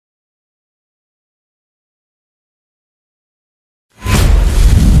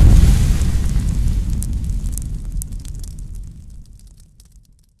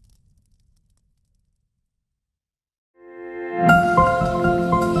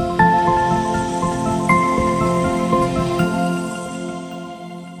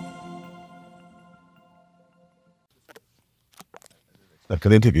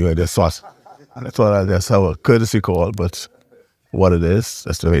like an interview. I thought I'd just have a courtesy call, but what it is,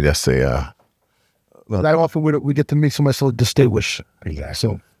 that's the way they say. Well, that often we get to meet somebody so distinguished. Exactly.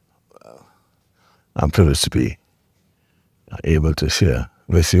 So I'm privileged to be able to share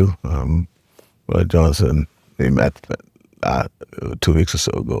with you. Well, Johnson, we met 2 weeks or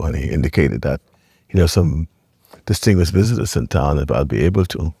so ago, and he indicated that he has some distinguished visitors in town, if I'll be able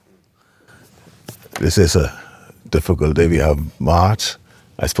to. This is a difficult day. We have March.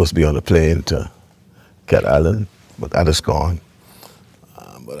 I'm supposed to be on a plane to Cat Island, but that is gone.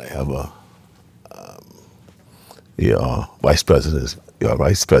 But I have your vice president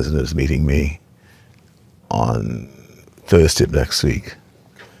is meeting me on Thursday next week,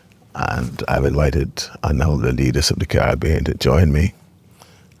 and I've invited a number of the leaders of the Caribbean to join me,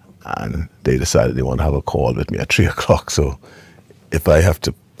 and they decided they want to have a call with me at 3 o'clock. So if I have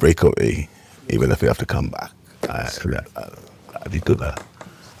to break away, even if we have to come back, I'd be good.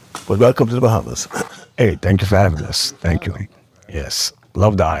 But welcome to the Bahamas. Hey, thank you for having us. Thank you. Yes,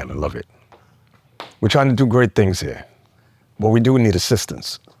 love the island, love it. We're trying to do great things here, but we do need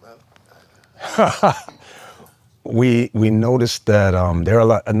assistance. We noticed that there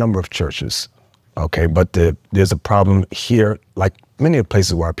are a number of churches, okay, but there's a problem here, like many of the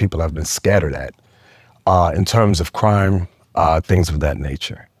places where people have been scattered at, in terms of crime, things of that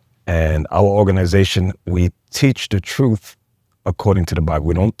nature. And our organization, we teach the truth according to the Bible.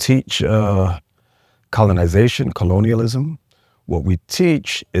 We don't teach colonialism. What we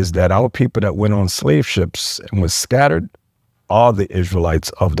teach is that our people that went on slave ships and were scattered are the Israelites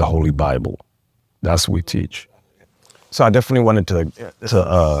of the Holy Bible. That's what we teach. So I definitely wanted to...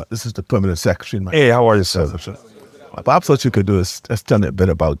 this is the permanent secretary. Hey, how are you, sir? Perhaps what you could do is just tell me a bit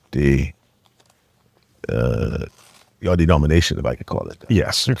about your denomination, if I could call it that.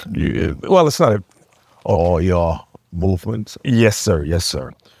 Yes. Well, it's not a... Or your movement. Yes, sir. Yes,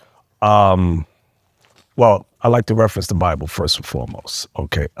 sir. Well, I like to reference the Bible first and foremost.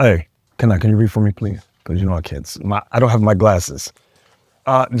 Okay. Hey, can you read for me, please? Because you know I can't. I don't have my glasses.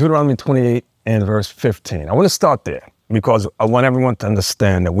 Deuteronomy 28 and verse 15. I want to start there because I want everyone to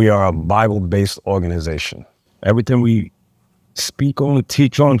understand that we are a Bible-based organization. Everything we speak on,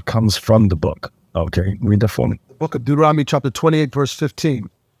 teach on, comes from the book. Okay, read that for me. The book of Deuteronomy chapter 28, verse 15.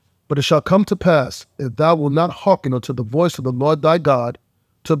 But it shall come to pass, if thou wilt not hearken unto the voice of the Lord thy God,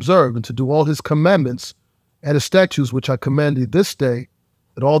 to observe and to do all his commandments and his statutes which I command thee this day,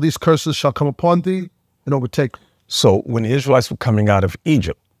 that all these curses shall come upon thee and overtake thee. So when the Israelites were coming out of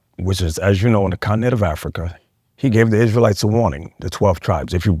Egypt, which is, as you know, on the continent of Africa, he gave the Israelites a warning, the 12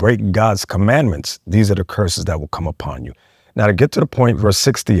 tribes. If you break God's commandments, these are the curses that will come upon you. Now to get to the point, verse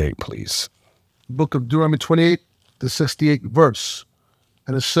 68, please. Book of Deuteronomy 28, the 68th verse.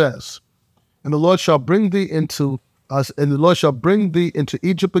 And it says, And the Lord shall bring thee into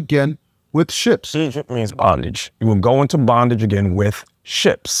Egypt again with ships. Egypt means bondage. You will go into bondage again with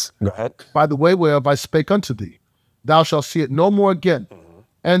ships. Go ahead. By the way whereof I spake unto thee, thou shalt see it no more again.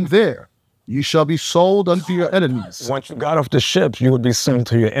 And there you shall be sold unto your enemies. Once you got off the ships, you would be sold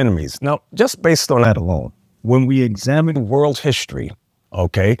to your enemies. Now, just based on that alone, when we examine world history,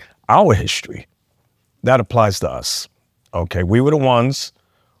 okay, our history, that applies to us. Okay, we were the ones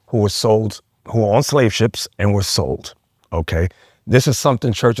who were sold, who were on slave ships and were sold. Okay, this is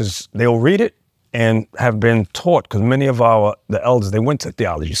something churches, they'll read it and have been taught, because many of the elders, they went to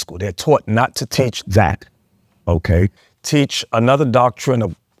theology school. They're taught not to teach that. Okay, teach another doctrine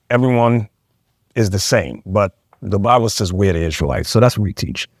of everyone is the same, but the Bible says we're the Israelites, so that's what we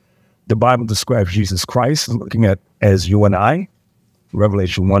teach. The Bible describes Jesus Christ looking at as you and I,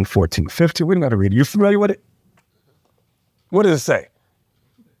 Revelation 1:14-15. We don't got to read it. You familiar with it? What does it say?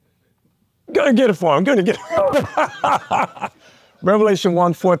 Go get it for him. I'm going to get it. Revelation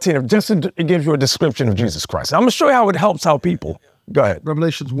 1:14. Just it gives you a description of Jesus Christ. I'm going to show you how it helps our people. Go ahead.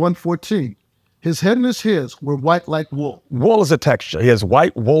 Revelation 1:14. His head and his hairs were white like wool. Wool is a texture. He has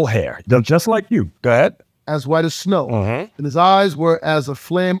white wool hair. They're just like you. Go ahead. As white as snow. And his eyes were as a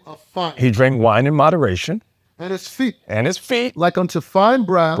flame of fire. He drank wine in moderation. And his feet. And his feet. Like unto fine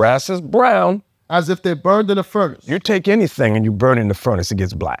brass. Brass is brown. As if they burned in a furnace. You take anything and you burn in the furnace, it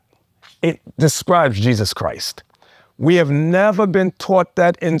gets black. It describes Jesus Christ. We have never been taught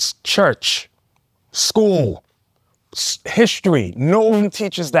that in church, school, history. No one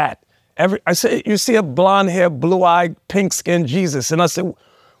teaches that. I say, you see a blonde-haired, blue-eyed, pink-skinned Jesus, and I say,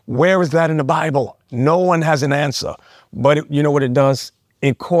 where is that in the Bible? No one has an answer. But you know what it does?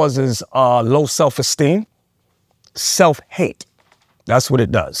 It causes low self-esteem, self-hate. That's what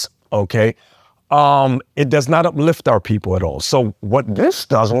it does, okay? It does not uplift our people at all. So what this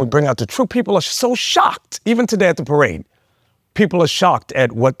does, when we bring out the truth, people are so shocked, even today at the parade. People are shocked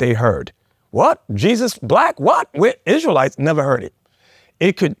at what they heard. What? Jesus black? What? We're Israelites. Never heard it.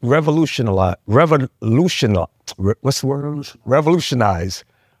 It could revolutionize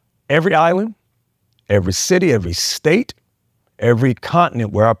every island, every city, every state, every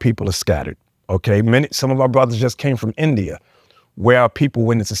continent where our people are scattered. Okay, some of our brothers just came from India, where our people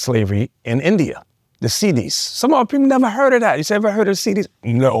went into slavery in India. The CDs. Some of our people never heard of that. You say, ever heard of CDs?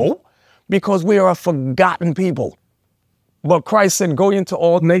 No, because we are a forgotten people. But Christ said, go into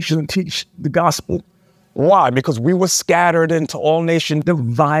all nations and teach the gospel. Why? Because we were scattered into all nations,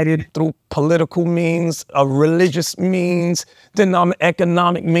 divided through political means, religious means,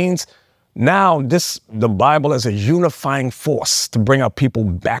 economic means. Now, the Bible is a unifying force to bring our people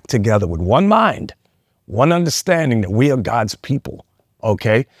back together with one mind, one understanding that we are God's people,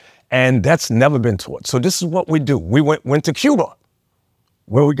 okay? And that's never been taught. So this is what we do. We went to Cuba,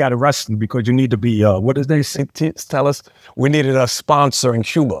 where we got arrested because you need to be, what did they tell us? We needed a sponsor in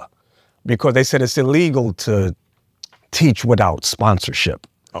Cuba because they said it's illegal to teach without sponsorship.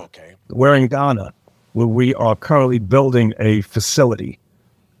 Okay. We're in Ghana, where we are currently building a facility.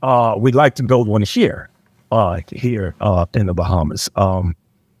 We'd like to build one here in the Bahamas.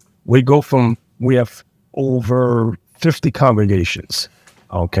 We have over 50 congregations,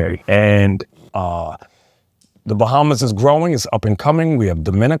 okay? And the Bahamas is growing, it's up and coming. We have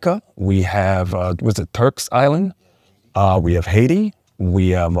Dominica, we have, Turks Island? We have Haiti, we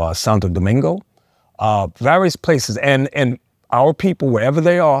have Santo Domingo, various places. And our people, wherever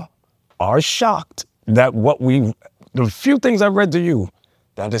they are shocked that the few things I read to you,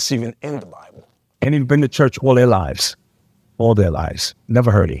 that is even in the Bible. And they've been to church all their lives, never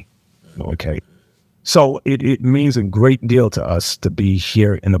heard it, okay? So it means a great deal to us to be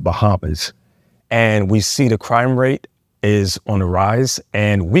here in the Bahamas. And we see the crime rate is on the rise,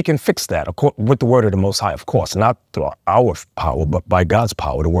 and we can fix that with the word of the Most High, of course, not through our power, but by God's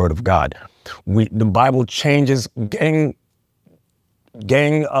power, the word of God. The Bible changes gang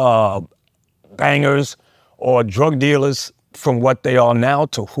bangers or drug dealers from what they are now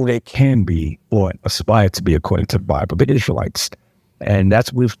to who they can be or aspire to be according to the Bible, the Israelites. And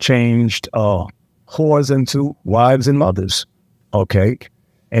we've changed whores into wives and mothers, okay?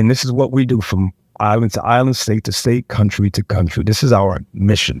 And this is what we do from island to island, state to state, country to country. This is our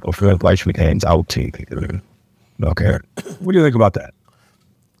mission of Life with Hands, our team. Okay. What do you think about that?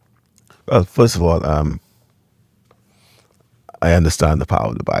 Well, first of all, I understand the power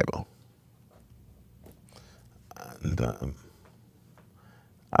of the Bible. And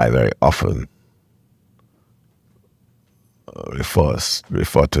I very often refer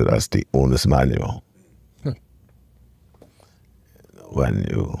to it as the owner's manual.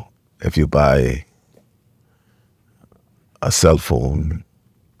 If you buy a cell phone,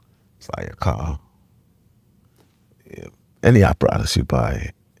 buy a car, any apparatus you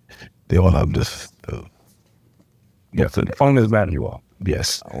buy, they all have this. Yes, the owner's manual.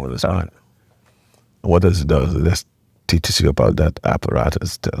 Yes, owner's manual. What does it do? It just teaches you about that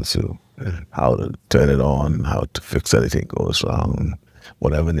apparatus, tells you how to turn it on, how to fix anything goes wrong,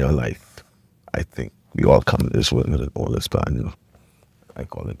 whatever in your life. I think we all come to this world with an owner's manual. I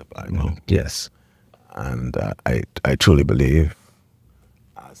call it the Bible. Yes. And I truly believe,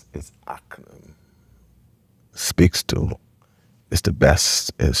 as its acronym speaks to, it's the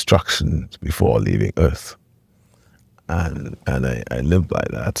best instruction before leaving Earth. And I live by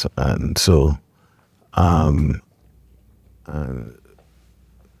that. And so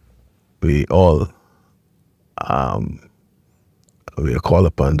we all we are called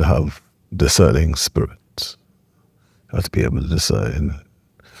upon to have discerning spirits. You have to be able to discern,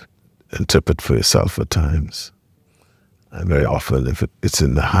 interpret for yourself at times. And very often, if it's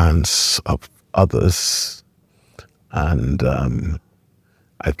in the hands of others, and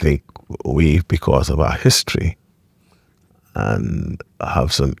I think we, because of our history, and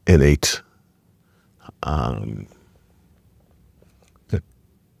have some innate I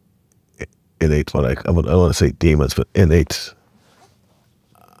don't want to say demons, but innate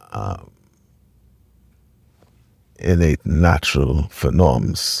natural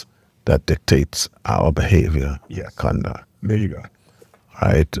phenomena that dictates our behavior, conduct. There you go.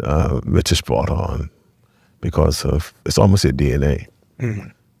 Right, which is brought on because of, it's almost your DNA. Mm-hmm.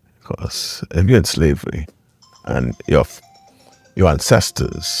 Because if you're in slavery and your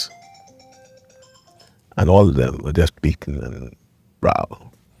ancestors and all of them were just beaten and browed,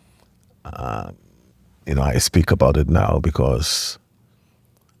 I speak about it now because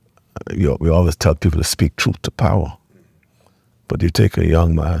we always tell people to speak truth to power. But you take a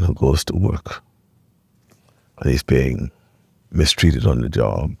young man who goes to work and he's being mistreated on the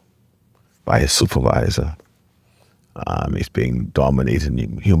job by his supervisor, He's being dominated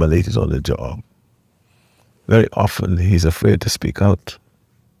and humiliated on the job. Very often he's afraid to speak out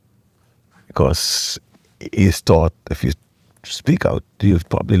because he's taught if you speak out, you'll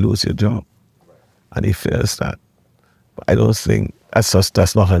probably lose your job. And he fears that. But I don't think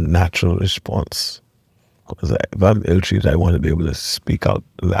that's not a natural response. Because if I'm ill-treated, I want to be able to speak out,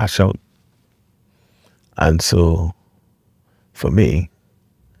 lash out. And so, for me,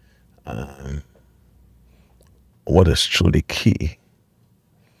 what is truly key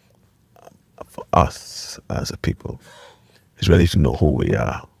for us as a people is really to know who we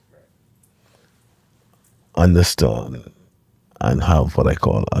are, understand, and have what I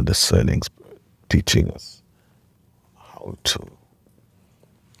call a discerning spirit, teaching us how to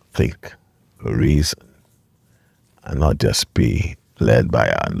think, reason, and not just be led by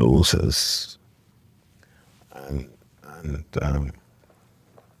our noses.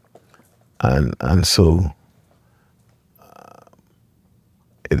 And so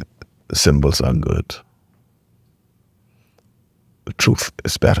the symbols are good. The truth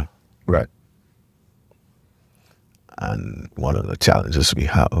is better. Right. And one of the challenges we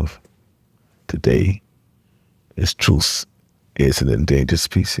have today is truth is an endangered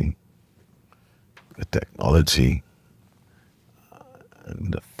species. The technology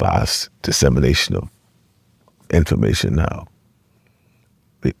and the fast dissemination of information now,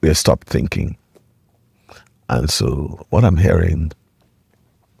 we have stopped thinking. And so what I'm hearing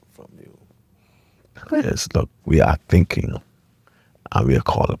from you is, look, we are thinking and we are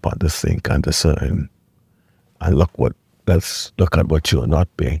called upon to think and discern. And let's look at what you are not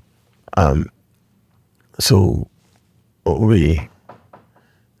being. So we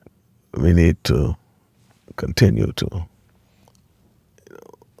need to continue to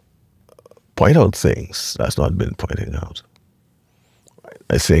point out things that's not been pointed out.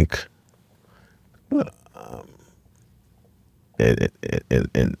 I think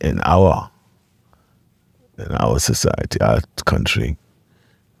in our society, our country,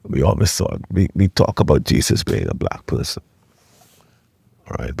 we always thought we talk about Jesus being a black person,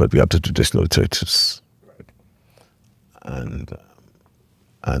 right? But we have the traditional churches, and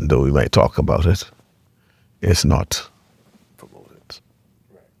though we might talk about it, it's not promoted,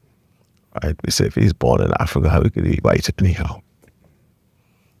 right? We say if he's born in Africa, how could he white anyhow?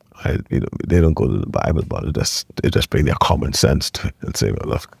 They don't go to the Bible, but they just bring their common sense to it and say, well,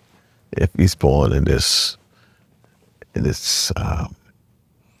 look, if he's born in this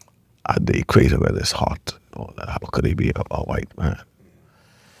at the equator where it's hot, how could he be a white man?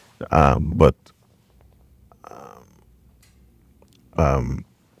 But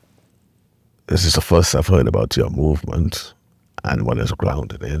this is the first I've heard about your movement and what it's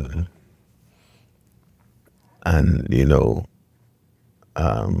grounded in. And,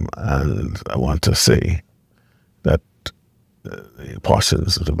 and I want to say that the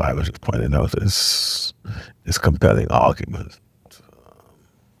portions of the Bible you've pointed out is compelling argument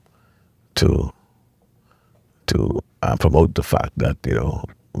to promote the fact that,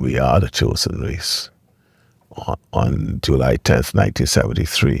 we are the chosen race. On July 10th,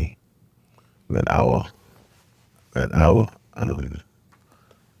 1973,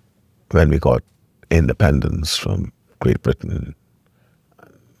 when we got independence from Great Britain,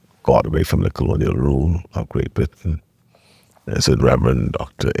 got away from the colonial rule of Great Britain, as the Reverend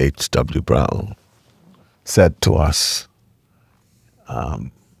Dr. H.W. Brown said to us,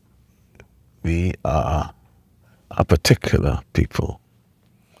 we are a particular people.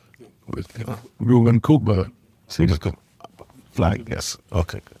 With Reuben Cooper. Flag, yes.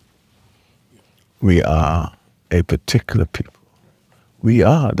 Okay, good. We are a particular people. We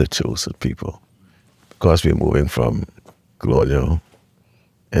are the chosen people because we're moving from colonial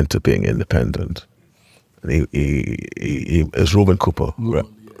into being independent. And he is Reuben Cooper,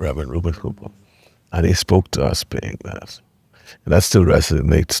 Reverend Reuben Cooper. And he spoke to us being that. And that still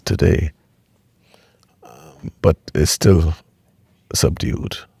resonates today. But it's still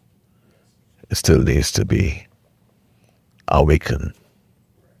subdued. It still needs to be awakened.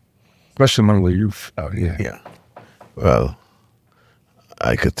 Especially among the youth out here. Yeah. Well,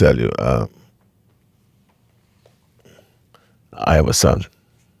 I could tell you, I have a son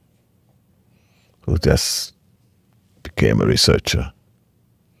who just became a researcher.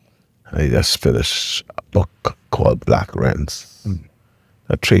 And he just finished a book called Black Rents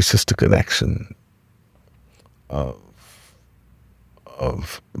that traces the connection of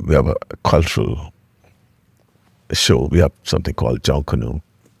we have a cultural show. We have something called Junkanoo.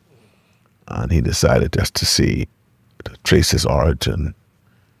 And he decided just to trace his origin,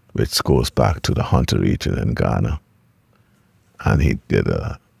 which goes back to the Hunter region in Ghana. And he did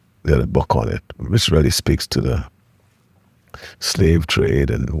a book on it, which really speaks to slave trade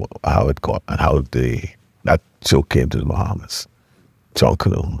and how it got and how that show came to the Bahamas, John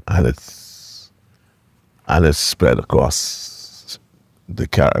Canoe, and it's spread across the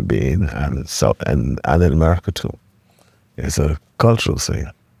Caribbean and South and in America too. It's a cultural thing.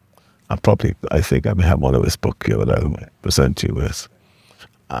 I think I may have one of his books here that I'll present you with,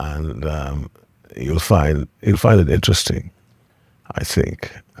 and you'll find it interesting, I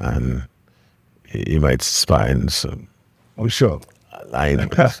think, and you might find some. I'm sure.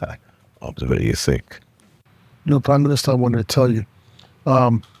 Alignment of the way you think. Prime Minister, I wanted to tell you,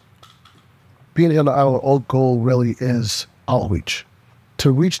 being here, our goal really is outreach,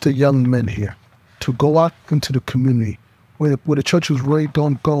 to reach the young men here, to go out into the community where the churches really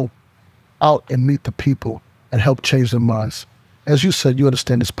don't go out and meet the people and help change their minds. As you said, you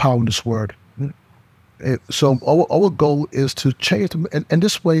understand this power in this word. So our goal is to change them, and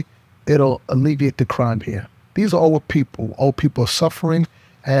this way it'll alleviate the crime here. These are our people. Our people are suffering,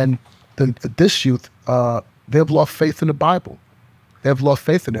 and this youth, they've lost faith in the Bible. They've lost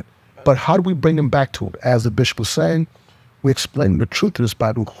faith in it. But how do we bring them back to it? As the bishop was saying, we explain the truth of this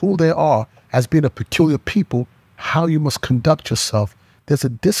Bible, who they are as being a peculiar people, how you must conduct yourself. There's a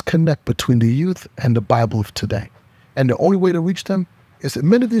disconnect between the youth and the Bible of today. And the only way to reach them is that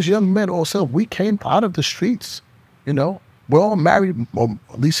many of these young men also, we came out of the streets, We're all married, or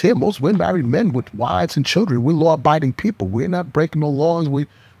at least here, we're married men with wives and children. We're law-abiding people. We're not breaking no laws. We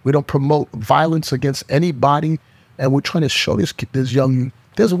don't promote violence against anybody. And we're trying to show this young,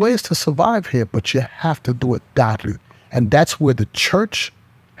 there's ways to survive here, but you have to do it godly. And that's where the church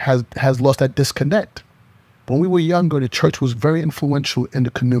has lost that disconnect. When we were younger, the church was very influential in the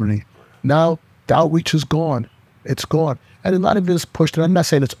community. Now, the outreach is gone. It's gone. And a lot of it is pushed, and I'm not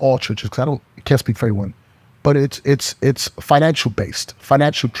saying it's all churches, because I can't speak for everyone, but it's financial based,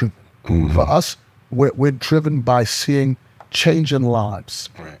 financial driven. Mm-hmm. For us, we're driven by seeing change in lives,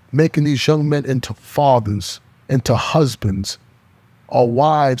 right, making these young men into fathers, into husbands, or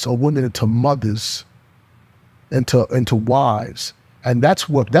wives, or women into mothers, into wives. And that's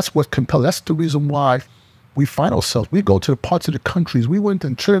what compels. That's the reason why we find ourselves. We go to the parts of the countries. We went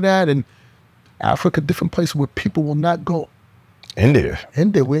in Trinidad and Africa, different places where people will not go. India.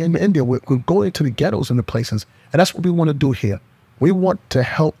 We're in India. We're going into the ghettos and the places. And that's what we want to do here. We want to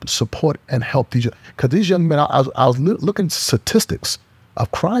help, support, and help these, because these young men, I was looking at statistics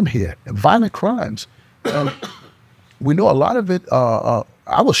of crime here, violent crimes. We know a lot of it,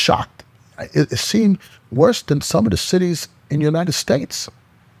 I was shocked. It seemed worse than some of the cities in the United States.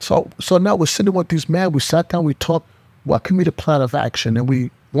 So now we're sitting with these men, we sat down, we talked, what can be the plan of action? And we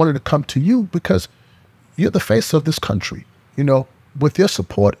wanted to come to you because you're the face of this country. With your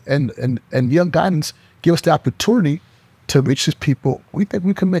support and your guidance, give us the opportunity to reach these people. We think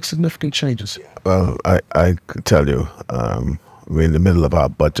we can make significant changes. Well, I could tell you, we're in the middle of our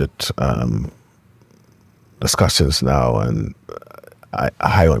budget discussions now, and I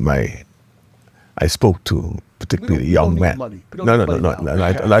spoke to particularly young men. No,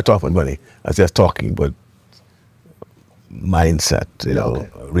 I'm not talking about money. I was just talking about mindset,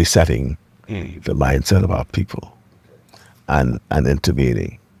 resetting the mindset of our people and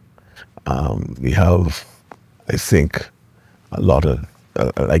intervening. We have, I think, a lot of,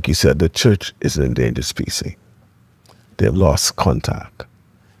 like you said, the church is an endangered species. They've lost contact.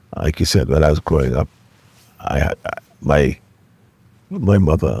 Like you said, when I was growing up, I had my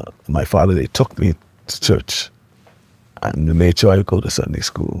mother, my father, they took me to church, and they made sure I would go to Sunday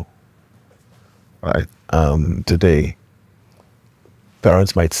school. Right? Today,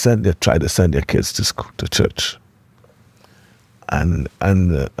 parents might try to send their kids to church, and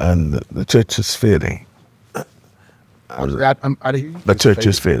the church is failing. The church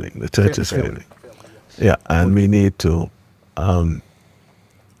is failing. The church is failing. Yeah, and we need to.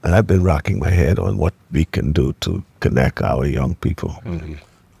 And I've been racking my head on what we can do to connect our young people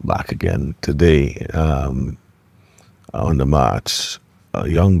back again. Today, on the march, a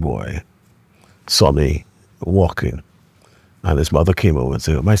young boy saw me walking, and his mother came over and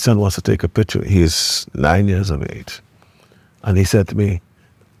said, "My son wants to take a picture. He's 9 years of age." And he said to me,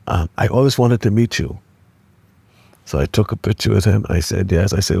 "I always wanted to meet you." So I took a picture with him. I said,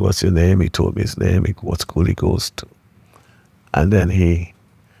 "Yes." I said, "What's your name?" He told me his name, what school he goes to. And then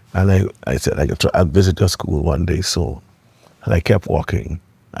I said, I'll visit your school one day soon. And I kept walking.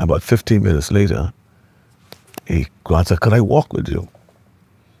 About 15 minutes later, he said, "Could I walk with you?"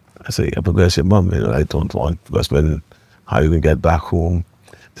 I said, "Yeah, but where's your mom? I don't want, because how you can get back home?"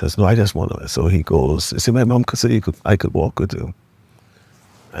 He says, "No, I just want to." So he goes, he said, "My mom could say I could walk with you."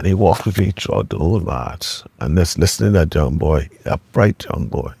 And he walked with me throughout the whole march. And just listening to that young boy, a bright young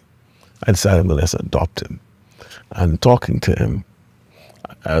boy, I decided, let's adopt him. and talking to him.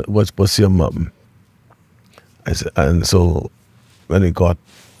 What's your mom? I said, and so when we got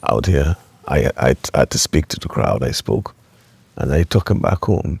out here, I had to speak to the crowd. I spoke, and I took him back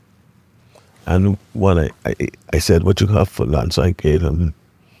home. And when I said, what you have for lunch? I gave him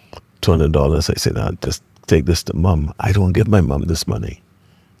 $200. I said, I'll just take this to mom. I don't give my mom this money.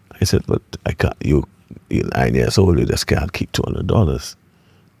 I said, but I can't, you're 9 years old, you just can't keep $200,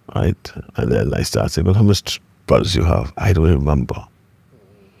 right? And then I started saying, well, how much brothers you have? I don't remember.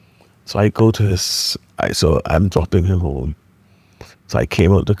 So I go to so I'm dropping him home. So I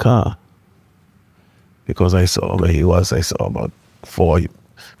came out the car because I saw where he was. I saw about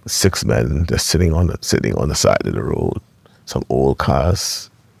 6 men just sitting on the side of the road. Some old cars.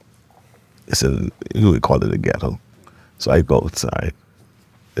 It's we call it a ghetto. So I go outside.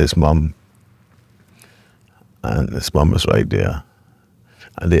 His mom and his mom was right there,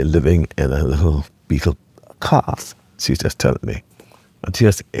 and they're living in a little beetle car. She's just telling me, and she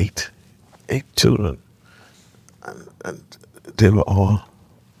has eight children, and they were all.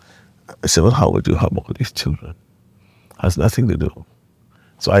 I said, well, how would you have all these children? Has nothing to do.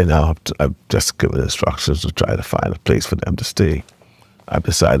 So I've just given instructions to try to find a place for them to stay. I've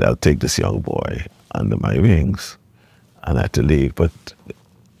decided I'll take this young boy under my wings, and I had to leave.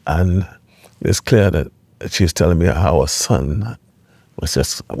 And it's clear that she's telling me how her son was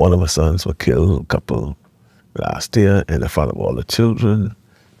just, one of her sons was killed a couple last year in front of all the children,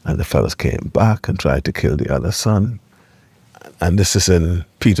 and the fellas came back and tried to kill the other son. And this is in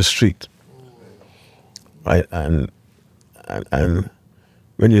Peter Street, right? And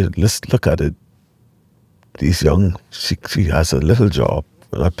when you just look at it, these young, she has a little job,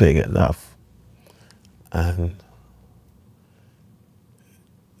 we're not paying it enough. And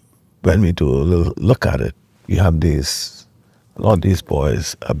when we do a little look at it, you have a lot of these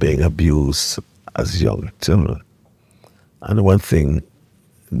boys are being abused as young children. And the one thing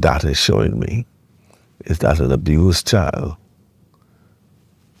that is showing me is that an abused child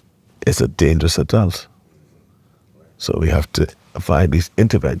is a dangerous adult. So we have to find these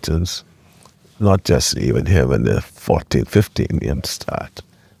interventions, not just even here when they're 14, 15, we have to start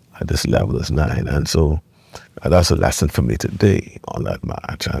at this level as 9. And so that's a lesson for me today on that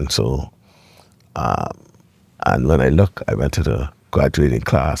march. And so, and when I went to the graduating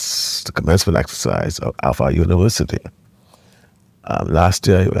class, the commencement exercise of our university. Last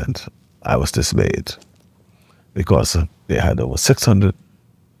year I went, I was dismayed because they had over 600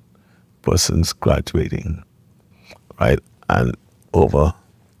 persons graduating, right? And over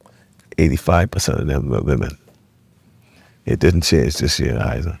 85% of them were women. It didn't change this year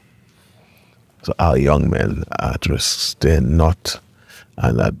either. So our young men are at risk. They're not,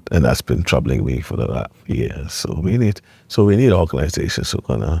 and that's been troubling me for the last years. So we need organizations who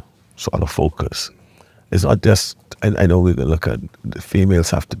are gonna sort of focus. It's not just, I know we're gonna look at the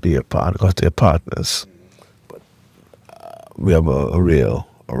females have to be a part because they're partners, but we have a real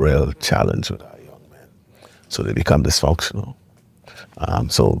challenge with our young men. So they become dysfunctional.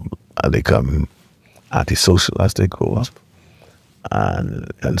 So they become antisocial as they grow up,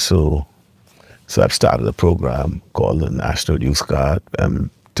 and so I've started a program called the National Youth Guard. I'm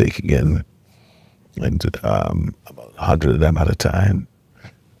taking in about 100 of them at a time,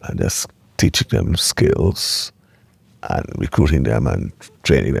 and just teaching them skills and recruiting them and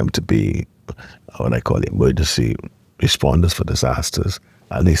training them to be what I call emergency responders for disasters,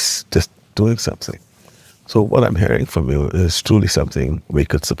 at least just doing something. So what I'm hearing from you is truly something we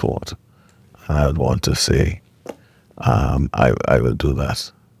could support. And I would want to say, I will do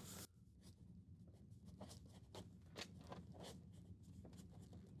that.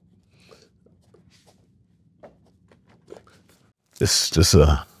 It's just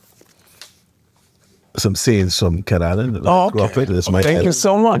some scenes from Cat Island. Oh, okay. Thank you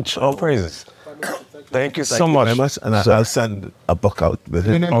so much. All praises. Thank you so much. Very much. And I'll send a book out with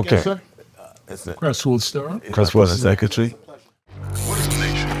it. Okay. Crestwood Star. Crestwood Secretary. What is the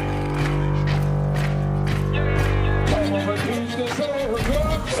nation?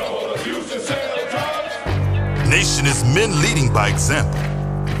 Nation is men leading by example.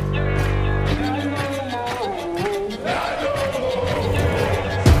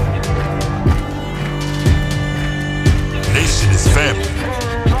 Nation is family.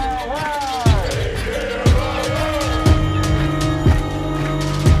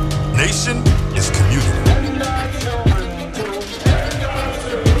 Nation is community.